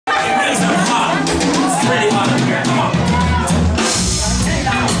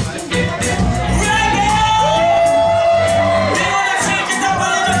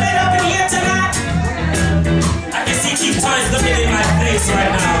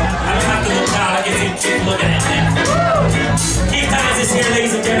looking at me. Keith Times is here,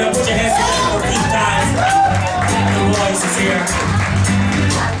 ladies and gentlemen. Put your hands together for Keith Times. The voice is here.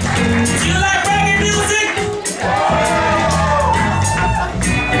 Do you like reggae music?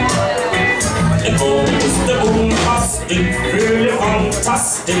 The boom-tastic, really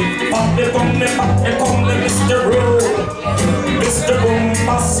fantastic. Pop-it-come-me, Mr. Rowe. Mr.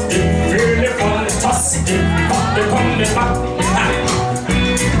 Boom-tastic, really fantastic. Pop-it-come-me,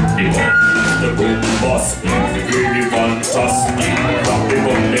 the boom-tastic, really fantastic.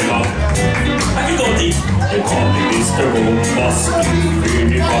 Pop-it-come-me, how you go deep? They call me Mr. Boom-tastic,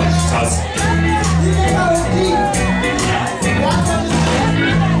 really fantastic.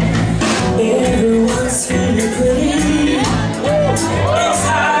 Everyone's feeling pretty. It's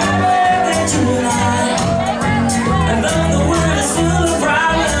hard that you lie. And though the world is full of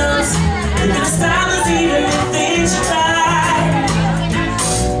problems, you can stop us even if things try.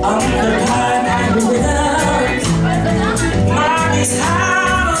 I'm the kind I'm without. Mine is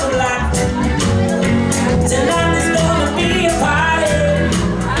hard on the block. Tonight is gonna be a party,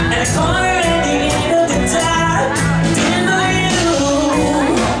 and a corner at the end of the time. Didn't know you.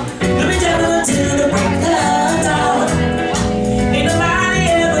 Let me tell you till the break of dawn. Ain't nobody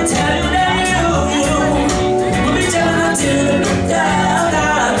ever tell you that you. Let me tell you till the break of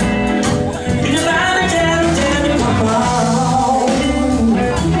dawn. Ain't nobody tell you, come on.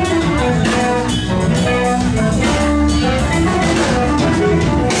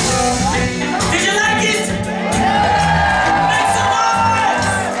 Did you like it? Make some noise!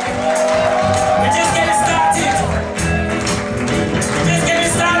 We're just getting started. We're just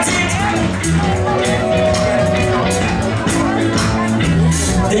getting started.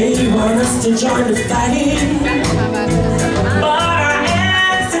 They want us to join the fighting, but our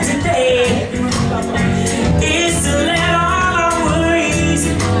answer today is to let all our worries,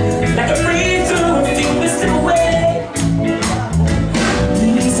 like a breeze through a few mist away.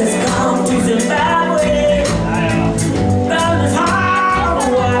 Peace has come to Zimbabwe. That is hard to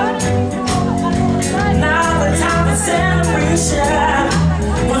watch. Now the time for celebration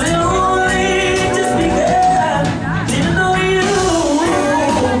was it only just begun. Didn't know you.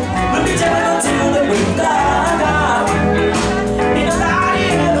 Let me tell you till the break of dawn. Ain't nobody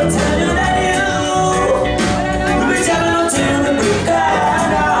ever tell you that you. Let me tell you till the break of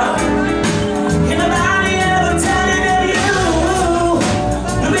dawn. Ain't nobody ever tell you that you.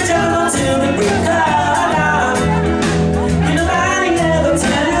 Let me tell you till the break of dawn. Ain't nobody ever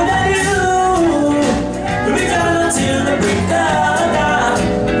tell you that you. Let me tell you till the break of dawn.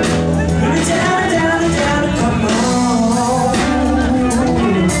 Let me tell you, come on.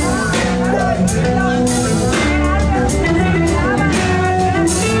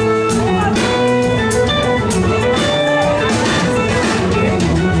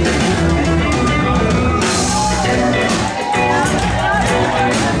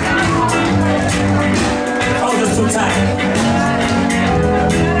 Oh, just too tight.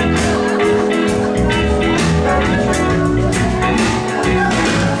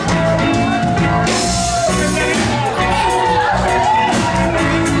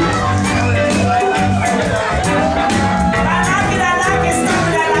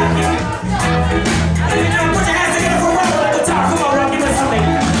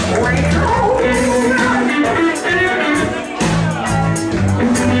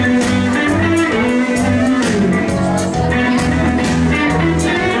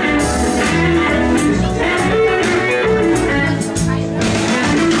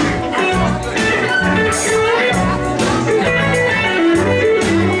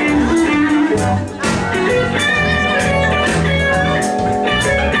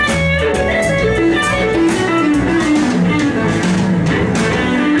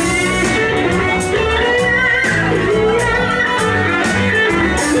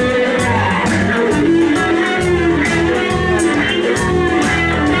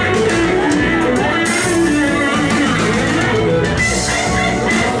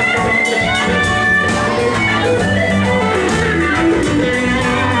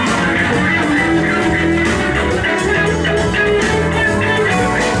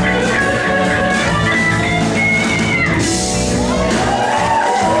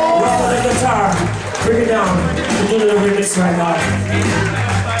 Bring it down. We're doing a little remix right now.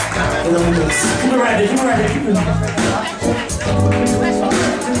 A little remix. Keep it right there, keep it right there, keep it.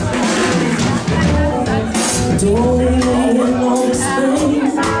 Don't even know this thing.